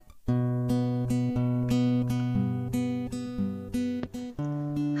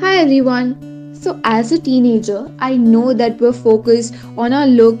everyone. So, as a teenager, I know that we're focused on our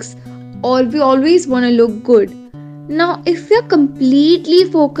looks or we always want to look good. Now, if we're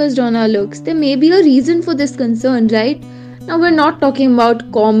completely focused on our looks, there may be a reason for this concern, right? Now, we're not talking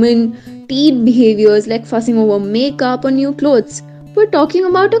about common teen behaviors like fussing over makeup or new clothes. We're talking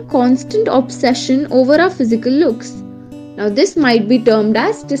about a constant obsession over our physical looks. Now, this might be termed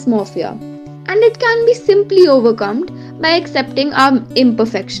as dysmorphia, and it can be simply overcome by accepting our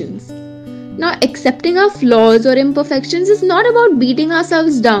imperfections. Now, accepting our flaws or imperfections is not about beating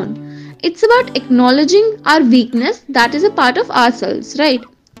ourselves down. It's about acknowledging our weakness that is a part of ourselves, right?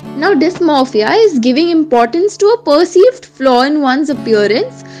 Now, dysmorphia is giving importance to a perceived flaw in one's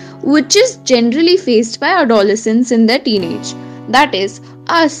appearance, which is generally faced by adolescents in their teenage. That is,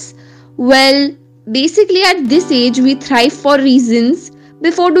 us. Well, basically, at this age, we thrive for reasons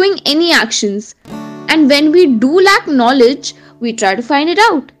before doing any actions. And when we do lack knowledge, we try to find it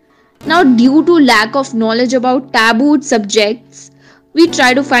out. Now, due to lack of knowledge about tabooed subjects, we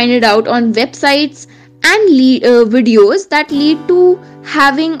try to find it out on websites and videos that lead to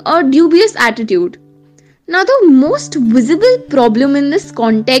having a dubious attitude. Now, the most visible problem in this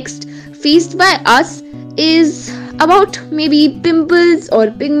context faced by us is about maybe pimples or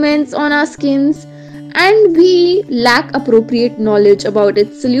pigments on our skins, and we lack appropriate knowledge about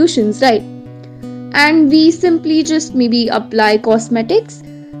its solutions, right? And we simply just maybe apply cosmetics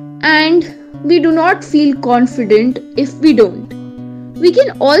and we do not feel confident if we don't. We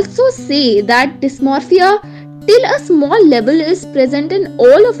can also say that dysmorphia till a small level is present in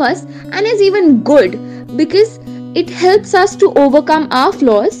all of us and is even good because it helps us to overcome our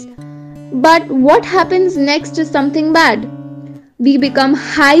flaws. But what happens next is something bad. We become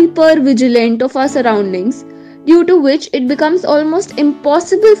hyper vigilant of our surroundings, due to which it becomes almost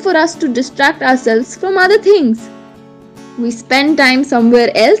impossible for us to distract ourselves from other things. We spend time somewhere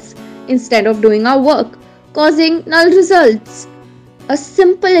else instead of doing our work, causing null results. A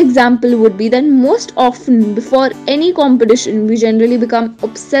simple example would be that most often before any competition, we generally become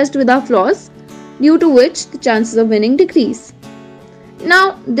obsessed with our flaws, due to which the chances of winning decrease.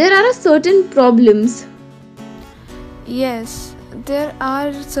 Now, there are certain problems. Yes, there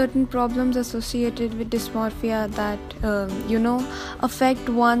are certain problems associated with dysmorphia that, affect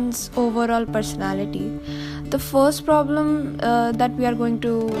one's overall personality. The first problem that we are going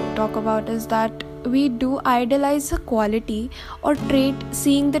to talk about is that we do idolize a quality or trait,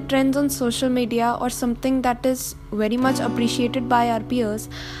 seeing the trends on social media or something that is very much appreciated by our peers,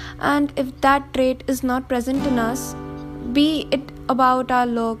 and if that trait is not present in us, be it about our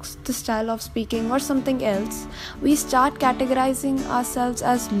looks, the style of speaking or something else, we start categorizing ourselves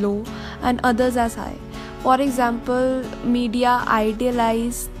as low and others as high. For example, media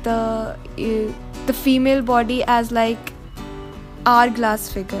idealize the female body as like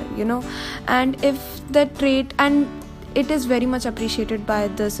hourglass figure, and if the trait, and it is very much appreciated by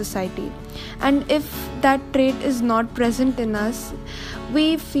the society, and if that trait is not present in us,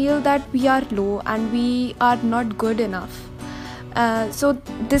 we feel that we are low and we are not good enough. So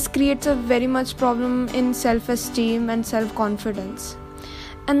this creates a very much problem in self-esteem and self-confidence.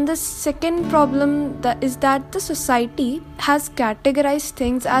 And the second problem is that the society has categorized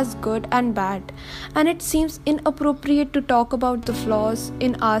things as good and bad, and it seems inappropriate to talk about the flaws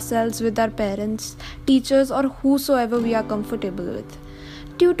in ourselves with our parents, teachers, or whosoever we are comfortable with,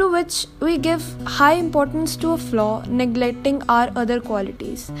 due to which we give high importance to a flaw, neglecting our other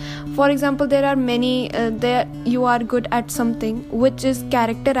qualities. For example, there are many you are good at something which is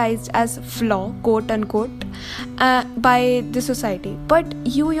characterized as flaw, quote unquote, by the society, but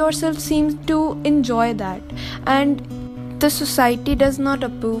you yourself seem to enjoy that, and the society does not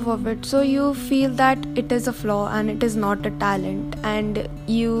approve of it, so you feel that it is a flaw and it is not a talent, and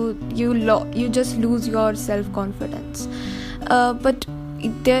you just lose your self-confidence. But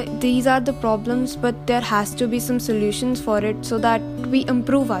these are the problems, but there has to be some solutions for it so that we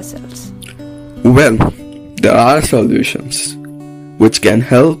improve ourselves. Well, there are solutions which can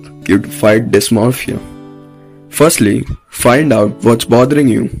help you to fight dysmorphia. Firstly, find out what's bothering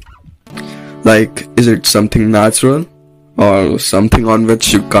you. Like, is it something natural or something on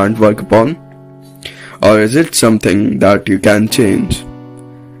which you can't work upon? Or is it something that you can change?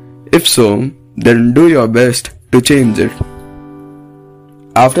 If so, then do your best to change it.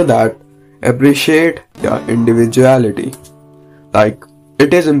 After that, appreciate your individuality. Like,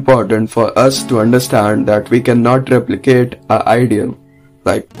 it is important for us to understand that we cannot replicate our ideal.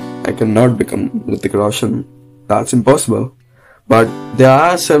 Like, I cannot become Hrithik Roshan. That's impossible. But there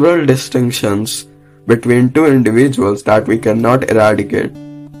are several distinctions between two individuals that we cannot eradicate.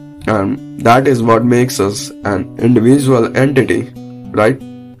 And that is what makes us an individual entity, right?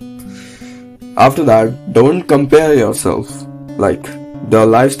 After that, don't compare yourself. Like, the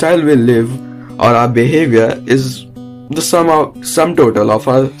lifestyle we live or our behavior is the sum total of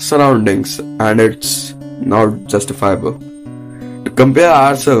our surroundings, and it's not justifiable. To compare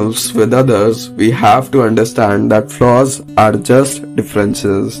ourselves with others, we have to understand that flaws are just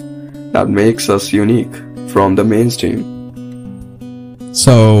differences that makes us unique from the mainstream.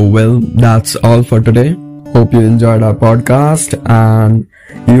 So, well, that's all for today. Hope you enjoyed our podcast, and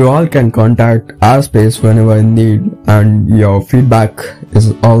you all can contact our space whenever in need, and your feedback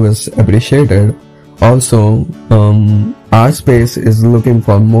is always appreciated. Also, our space is looking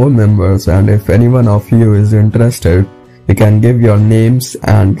for more members, and if any one of you is interested, you can give your names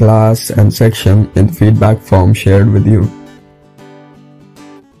and class and section in the feedback form shared with you.